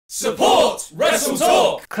Support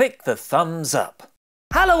WrestleTalk! Click the thumbs up.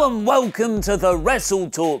 Hello and welcome to the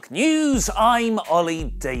WrestleTalk News. I'm Ollie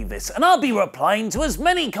Davis and I'll be replying to as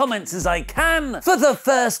many comments as I can for the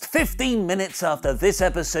first 15 minutes after this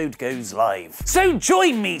episode goes live. So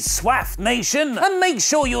join me, SWAF Nation, and make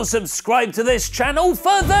sure you're subscribed to this channel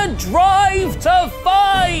for the drive to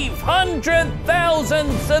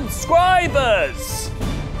 500,000 subscribers.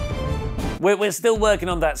 We're still working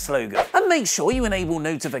on that slogan. And make sure you enable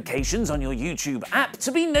notifications on your YouTube app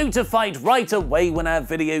to be notified right away when our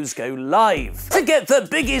videos go live. To get the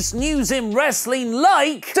biggest news in wrestling,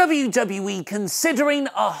 like WWE considering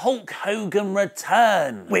a Hulk Hogan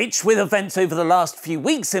return, which, with events over the last few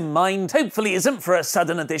weeks in mind, hopefully isn't for a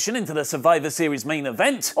sudden addition into the Survivor Series main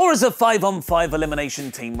event or as a 5-on-5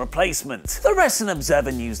 elimination team replacement. The Wrestling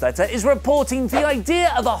Observer newsletter is reporting the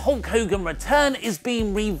idea of a Hulk Hogan return is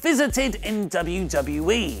being revisited in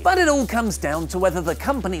WWE. But it all comes down to whether the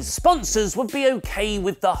company's sponsors would be okay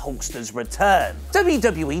with the Hulkster's return.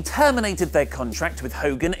 WWE terminated their contract with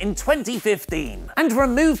Hogan in 2015 and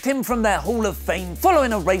removed him from their Hall of Fame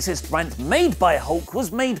following a racist rant made by Hulk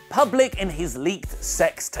was made public in his leaked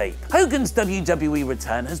sex tape. Hogan's WWE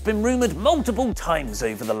return has been rumoured multiple times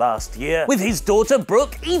over the last year, with his daughter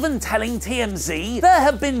Brooke even telling TMZ there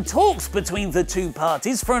have been talks between the two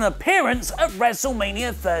parties for an appearance at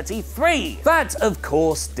WrestleMania 33. That, of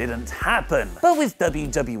course, didn't happen. But with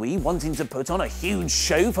WWE wanting to put on a huge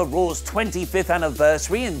show for Raw's 25th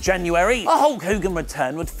anniversary in January, a Hulk Hogan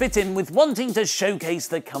return would fit in with wanting to showcase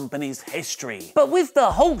the company's history. But with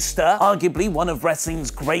the Hulkster, arguably one of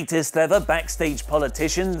wrestling's greatest ever backstage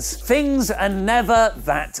politicians, things are never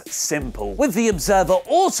that simple. With the Observer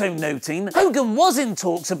also noting Hogan was in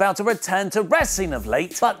talks about a return to wrestling of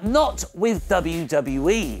late, but not with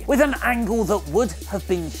WWE, with an angle that would have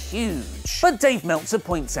been huge. But Dave Meltzer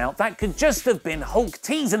points out that could just have been Hulk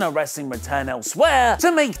teasing a wrestling return elsewhere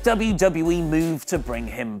to make WWE move to bring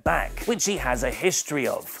him back, which he has a history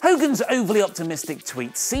of. Hogan's overly optimistic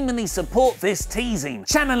tweets seemingly support this teasing,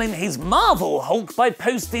 channeling his Marvel Hulk by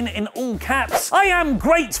posting in all caps, "I am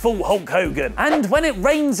grateful, Hulk Hogan, and when it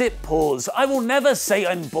rains it pours. I will never say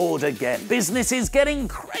I'm bored again. Business is getting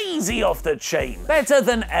crazy off the chain. Better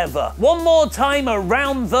than ever. One more time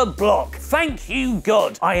around the block. Thank you,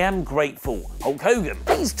 God. I am grateful, Hulk Hogan."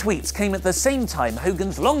 These tweets came at the same time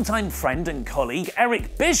Hogan's longtime friend and colleague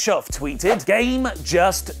Eric Bischoff tweeted, "Game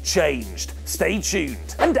just changed. Stay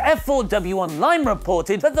tuned." And F4W Online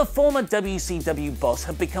reported that the former WCW boss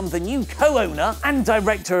had become the new co-owner and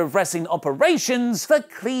director of wrestling operations for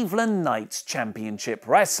Cleveland Knights Championship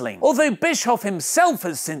Wrestling. Although Bischoff himself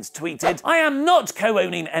has since tweeted, "I am not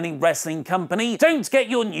co-owning any wrestling company. Don't get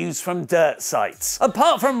your news from dirt sites.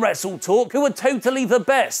 Apart from WrestleTalk, who are totally the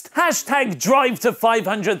best. Hashtag drive to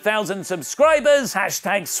 500,000 subscribers.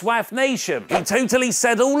 Hashtag SWAF Nation." He totally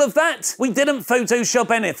said all of that. We didn't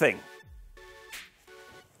Photoshop anything.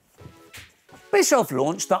 Bischoff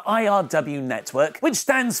launched the IRW network, which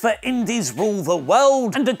stands for Indies Rule the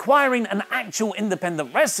World, and acquiring an actual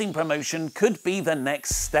independent wrestling promotion could be the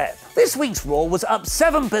next step. This week's Raw was up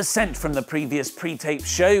 7% from the previous pre-tape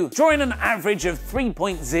show, drawing an average of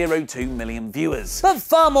 3.02 million viewers. But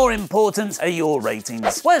far more important are your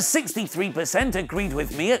ratings, where 63% agreed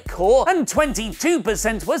with me at core, and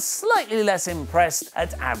 22% were slightly less impressed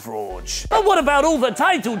at average. But what about all the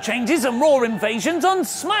title changes and Raw invasions on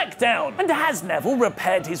SmackDown? And has Neville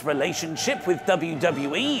repaired his relationship with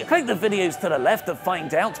WWE? Click the videos to the left to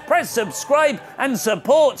find out, press subscribe and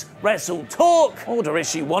support WrestleTalk. Order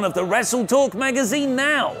issue 1 of the WrestleTalk magazine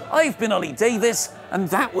now. I've been Ollie Davis and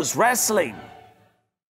that was wrestling.